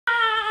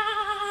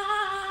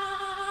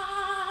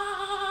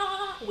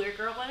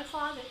Weird girl in the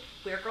closet.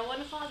 Weird girl in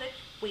the closet.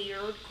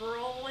 Weird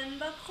girl in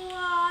the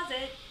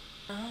closet.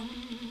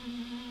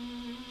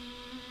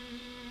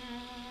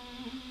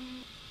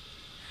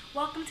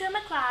 Welcome to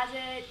my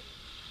closet.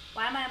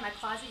 Why am I in my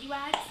closet, you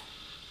ask?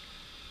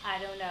 I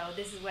don't know.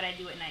 This is what I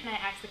do at night. And I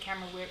ask the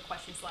camera weird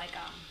questions like,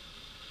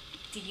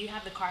 do you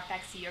have the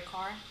Carfax to your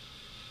car?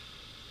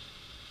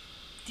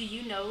 Do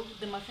you know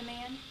the Muffin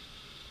Man?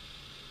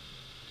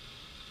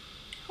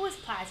 Who is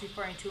Plies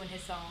referring to in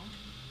his song?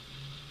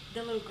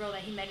 The little girl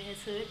that he met in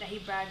his hood that he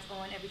brags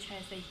on every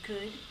chance that he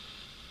could?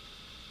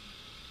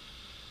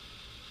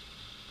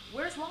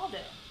 Where's Waldo?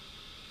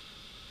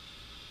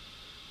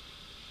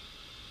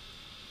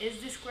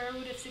 Is the square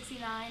root of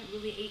 69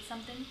 really 8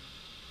 something?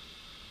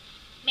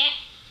 Meh.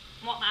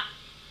 What not?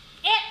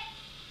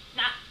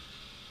 Nah.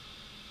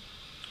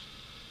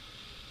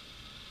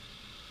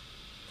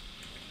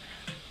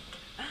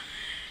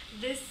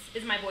 This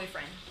is my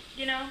boyfriend.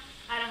 You know,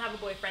 I don't have a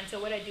boyfriend,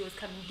 so what I do is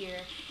come in here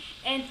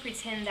and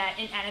pretend that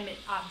inanimate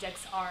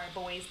objects are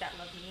boys that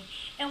love me.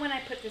 And when I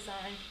put this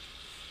on,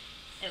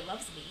 it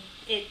loves me.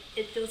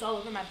 It feels all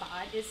over my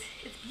body. It's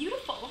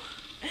beautiful.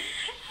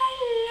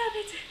 I love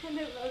it and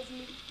it loves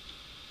me.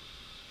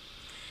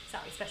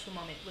 Sorry, special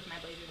moment with my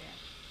blazer there.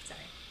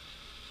 Sorry.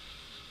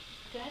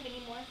 Do I have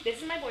any more?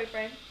 This is my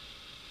boyfriend.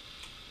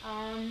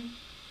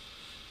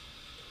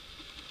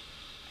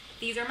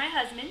 These are my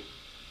husband.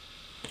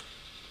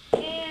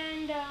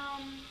 And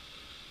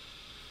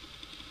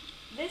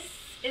this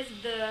is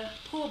the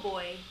pool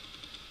boy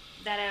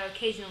that I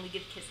occasionally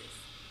give kisses.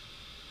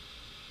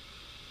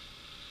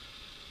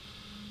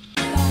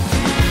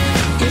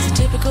 It's a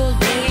typical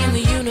day in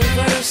the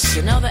universe.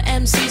 Another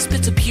MC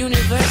spits a puny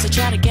verse. I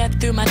try to get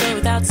through my day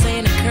without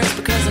saying a curse,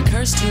 because I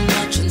curse too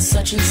much and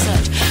such and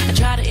such. I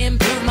try to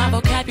improve my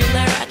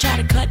vocabulary. I try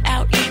to cut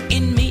out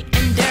eating meat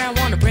and dare. I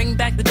want to bring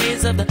back the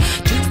days of the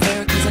tooth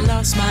fairy, because I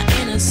lost my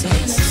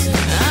innocence.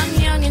 I'm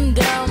young and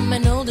dumb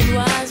and old and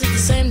wise at the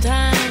same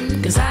time,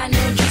 because I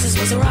know Jesus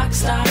was a rock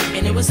star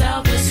and it was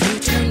Elvis who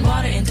turned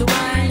water into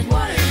wine.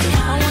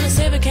 I want to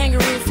save a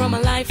kangaroo from a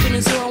life in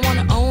a zoo. I want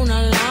to own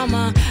a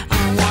llama.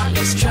 I want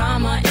less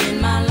trauma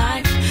in my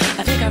life.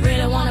 I think I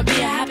really want to be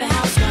a happy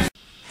housewife.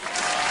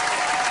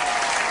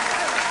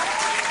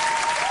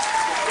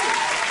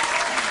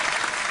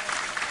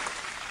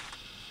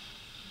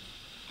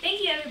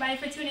 Thank you everybody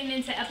for tuning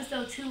in to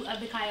episode 2 of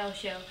the Kyel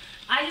Show.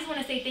 I just want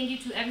to say thank you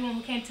to everyone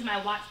who came to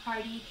my watch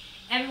party,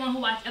 everyone who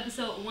watched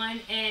episode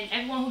 1, and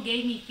everyone who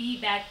gave me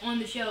feedback on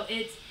the show.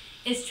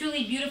 It's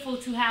truly beautiful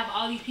to have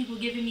all these people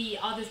giving me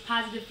all this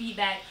positive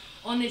feedback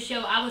on this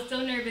show. I was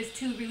so nervous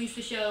to release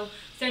the show,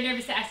 so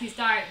nervous to actually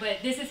start,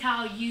 but this is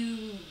how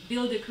you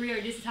build a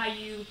career. This is how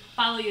you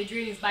follow your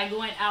dreams, by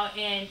going out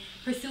and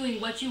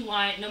pursuing what you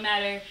want, no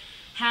matter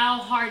how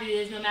hard it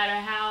is, no matter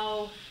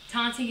how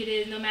taunting it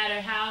is, no matter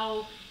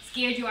how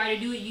scared you are to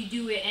do it, you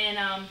do it. And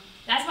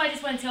that's why I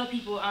just want to tell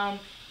people,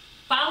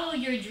 follow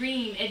your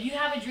dream. If you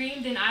have a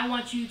dream, then I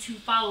want you to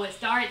follow it.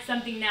 Start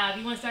something now. If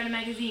you want to start a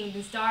magazine,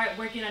 then start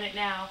working on it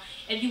now.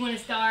 If you want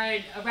to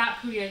start a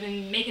rap career,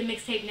 then make a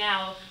mixtape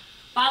now.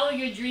 Follow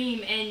your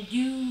dream and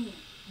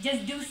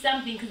just do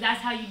something, because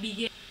that's how you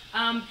begin.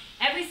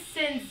 Ever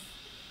since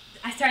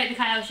I started the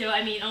Kyel Show,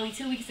 I mean only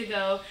 2 weeks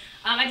ago,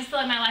 I just feel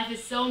like my life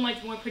is so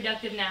much more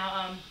productive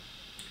now.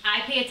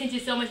 I pay attention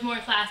so much more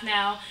in class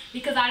now,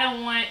 because I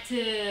don't want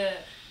to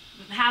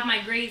have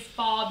my grades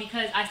fall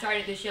because I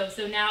started the show.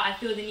 So now I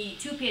feel the need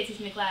to pay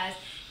attention to class,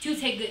 to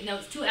take good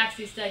notes, to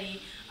actually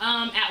study.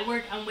 At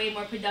work, I'm way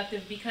more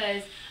productive,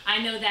 because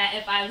I know that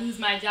if I lose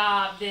my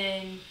job,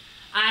 then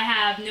I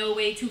have no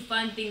way to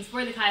fund things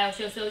for the Kyel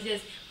Show. So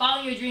just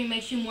follow your dream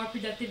makes you more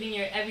productive in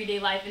your everyday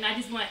life. And I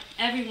just want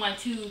everyone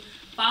to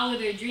follow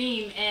their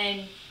dream,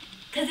 and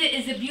because it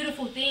is a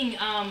beautiful thing.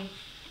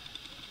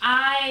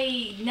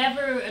 I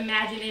never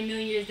imagined in a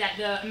million years that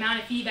the amount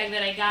of feedback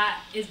that I got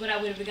is what I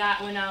would have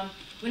got when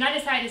I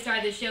decided to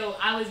start the show.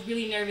 I was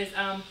really nervous.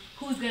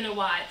 Who's gonna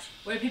watch?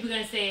 What are people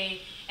gonna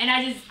say? And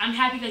I'm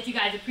happy that you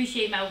guys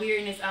appreciate my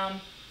weirdness.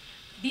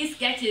 These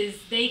sketches,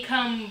 they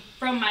come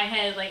from my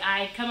head. Like,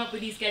 I come up with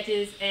these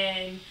sketches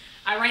and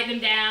I write them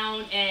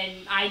down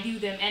and I do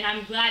them, and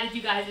I'm glad that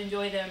you guys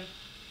enjoy them.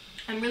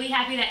 I'm really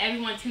happy that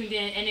everyone tuned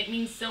in, and it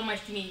means so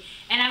much to me.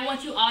 And I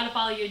want you all to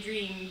follow your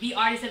dream. Be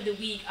Artist of the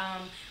Week.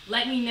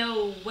 Let me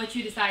know what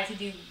you decide to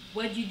do,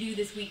 what you do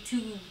this week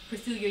to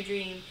pursue your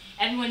dream.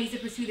 Everyone needs to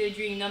pursue their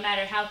dream, no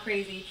matter how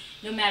crazy,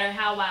 no matter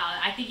how wild.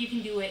 I think you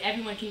can do it.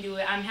 Everyone can do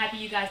it. I'm happy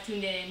you guys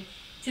tuned in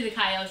to the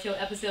Kyel Show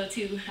episode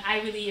 2.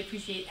 I really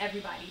appreciate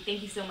everybody.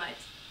 Thank you so much.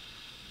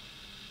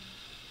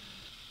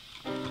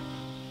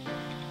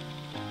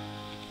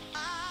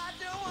 I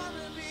don't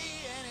wanna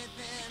be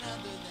anything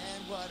other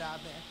than what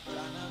I've been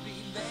trying to be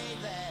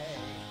lately.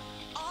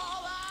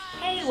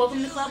 Hey,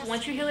 welcome to Club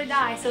Once You Heal or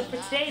Die. So for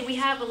today, we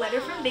have a letter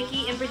from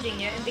Vicky in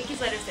Virginia, and Vicky's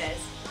letter says,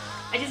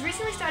 I just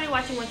recently started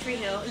watching One Tree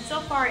Hill, and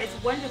so far it's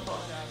wonderful.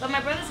 But my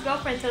brother's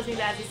girlfriend tells me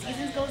that as the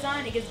seasons goes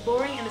on, it gets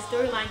boring and the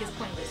storyline gets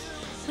pointless.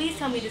 Please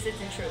tell me this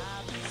isn't true.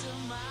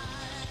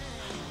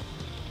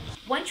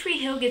 One Tree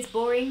Hill gets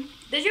boring.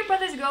 Does your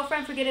brother's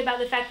girlfriend forget about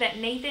the fact that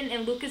Nathan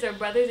and Lucas are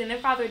brothers and their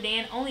father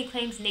Dan only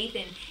claims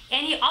Nathan?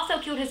 And he also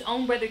killed his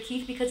own brother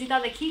Keith because he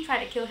thought that Keith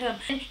tried to kill him.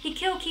 And he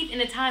killed Keith in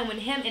a time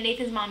when him and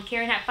Nathan's mom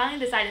Karen had finally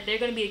decided they're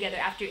going to be together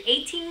after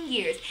 18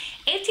 years.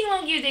 18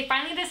 long years, they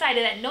finally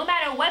decided that no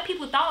matter what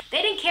people thought,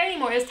 they didn't care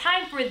anymore. It was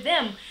time for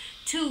them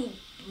to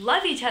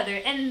love each other,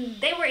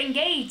 and they were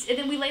engaged. And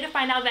then we later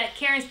find out that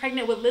Karen's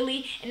pregnant with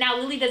Lily, and now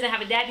Lily doesn't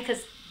have a dad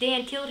because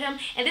Dan killed him.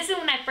 And this is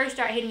when I first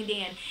started hating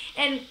Dan.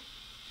 And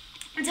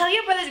tell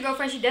your brother's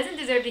girlfriend she doesn't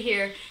deserve to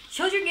hear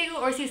children giggle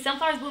or see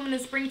sunflowers bloom in the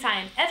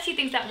springtime if she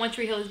thinks that One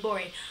Tree Hill is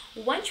boring.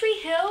 One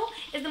Tree Hill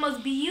is the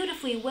most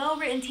beautifully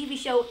well-written TV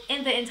show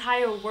in the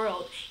entire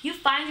world. You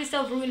find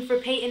yourself rooting for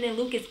Peyton and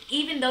Lucas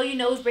even though you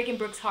know it's breaking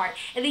Brooke's heart.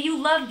 And then you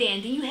love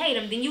Dan, then you hate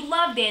him, then you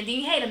love Dan, then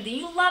you hate him, then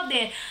you love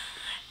Dan.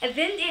 And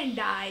then Dan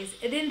dies,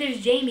 and then there's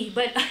Jamie,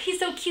 but he's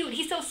so cute,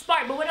 he's so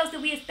smart, but what else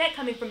did we expect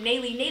coming from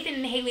Nathan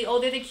and Haley? Oh,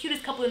 they're the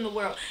cutest couple in the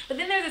world. But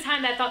then there's a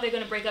time that I thought they're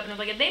going to break up, and I was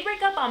like, if they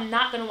break up, I'm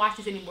not going to watch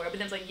this anymore. But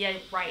then it's like, yeah,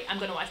 right, I'm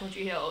going to watch One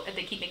Tree Hill. If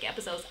they keep making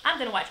episodes, I'm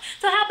going to watch.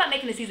 So how about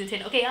making a season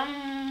 10? Okay, and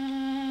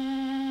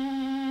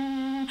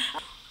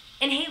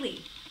Haley,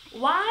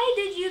 why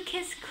did you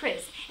kiss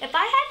Chris? If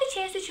I had the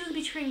chance to choose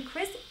between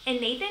Chris and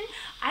Nathan,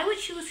 I would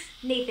choose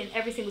Nathan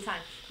every single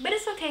time. But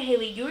it's okay,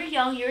 Haley. You're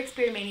young. You're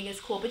experimenting.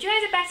 It's cool. But you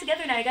guys are back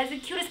together now. You guys are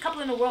the cutest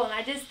couple in the world.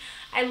 And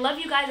I love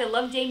you guys. I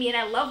love Jamie. And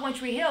I love One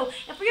Tree Hill.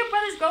 And for your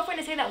brother's girlfriend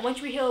to say that One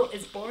Tree Hill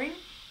is boring,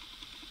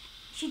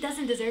 she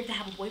doesn't deserve to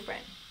have a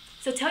boyfriend.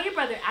 So tell your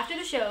brother after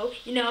the show,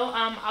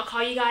 I'll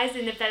call you guys,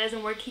 and if that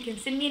doesn't work, he can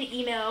send me an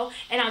email,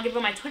 and I'll give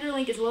him my Twitter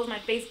link as well as my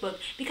Facebook.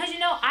 Because,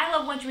 I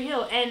love One Tree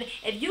Hill, and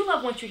if you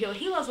love One Tree Hill,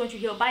 he loves One Tree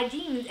Hill by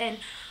genes, and,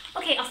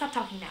 okay, I'll stop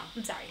talking now.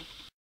 I'm sorry.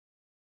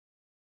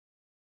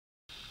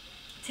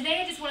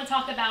 Today I just want to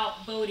talk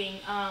about voting.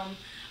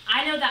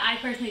 I know that I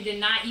personally did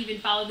not even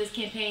follow this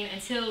campaign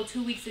until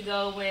 2 weeks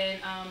ago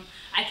when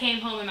I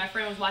came home and my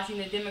friend was watching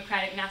the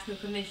Democratic National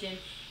Convention.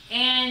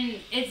 And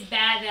it's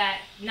bad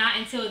that not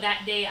until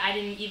that day I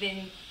didn't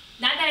even,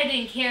 not that I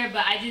didn't care,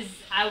 but I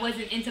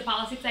wasn't into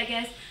politics, I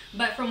guess.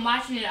 But from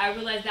watching it, I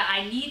realized that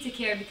I need to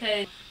care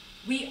because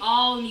we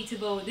all need to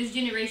vote. This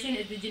generation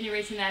is the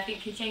generation that I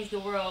think can change the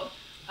world.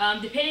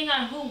 Depending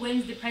on who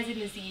wins the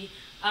presidency,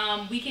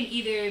 we can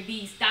either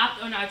be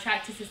stopped on our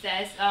track to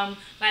success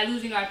by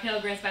losing our Pell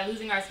Grants, by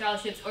losing our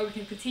scholarships, or we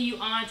can continue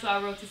on to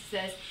our road to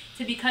success,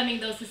 to becoming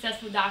those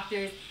successful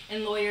doctors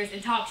and lawyers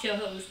and talk show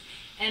hosts.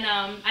 And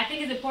I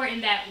think it's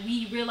important that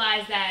we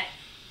realize that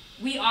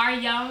we are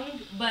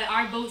young, but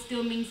our vote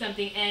still means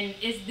something. And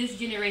it's this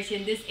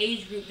generation, this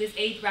age group, this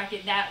age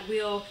bracket that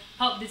will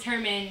help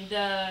determine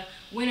the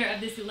winner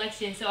of this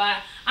election. So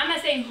I'm not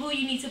saying who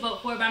you need to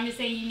vote for, but I'm just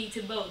saying you need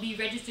to vote. Be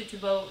registered to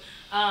vote.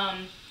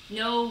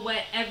 Know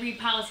what every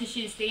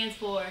politician stands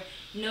for.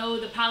 Know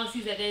the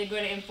policies that they're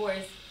going to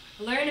enforce.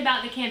 Learn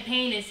about the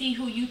campaign and see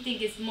who you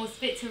think is most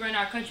fit to run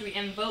our country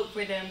and vote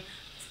for them.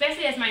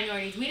 Especially as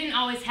minorities, we didn't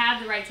always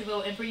have the right to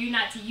vote, and for you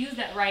not to use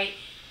that right,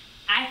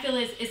 I feel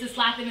it's a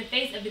slap in the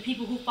face of the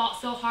people who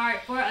fought so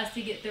hard for us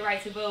to get the right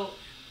to vote.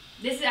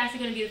 This is actually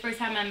going to be the first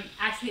time I'm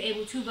actually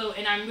able to vote,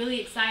 and I'm really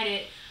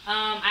excited.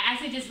 I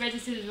actually just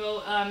registered to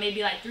vote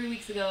maybe like 3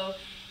 weeks ago,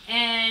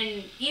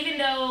 and even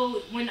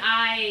though when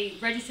I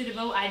registered to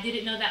vote, I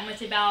didn't know that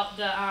much about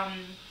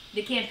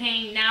the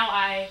campaign, now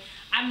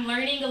I'm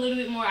learning a little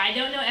bit more. I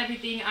don't know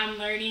everything, I'm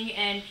learning,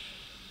 and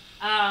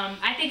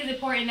I think it's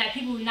important that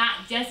people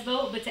not just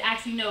vote, but to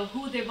actually know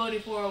who they're voting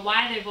for,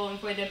 why they're voting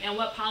for them, and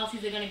what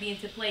policies are going to be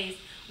into place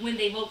when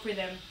they vote for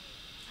them.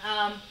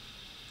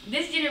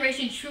 This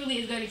generation truly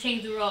is going to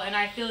change the world, and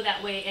I feel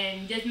that way.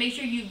 And just make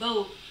sure you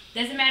vote.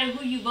 Doesn't matter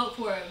who you vote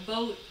for,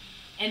 vote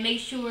and make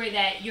sure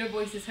that your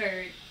voice is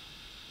heard.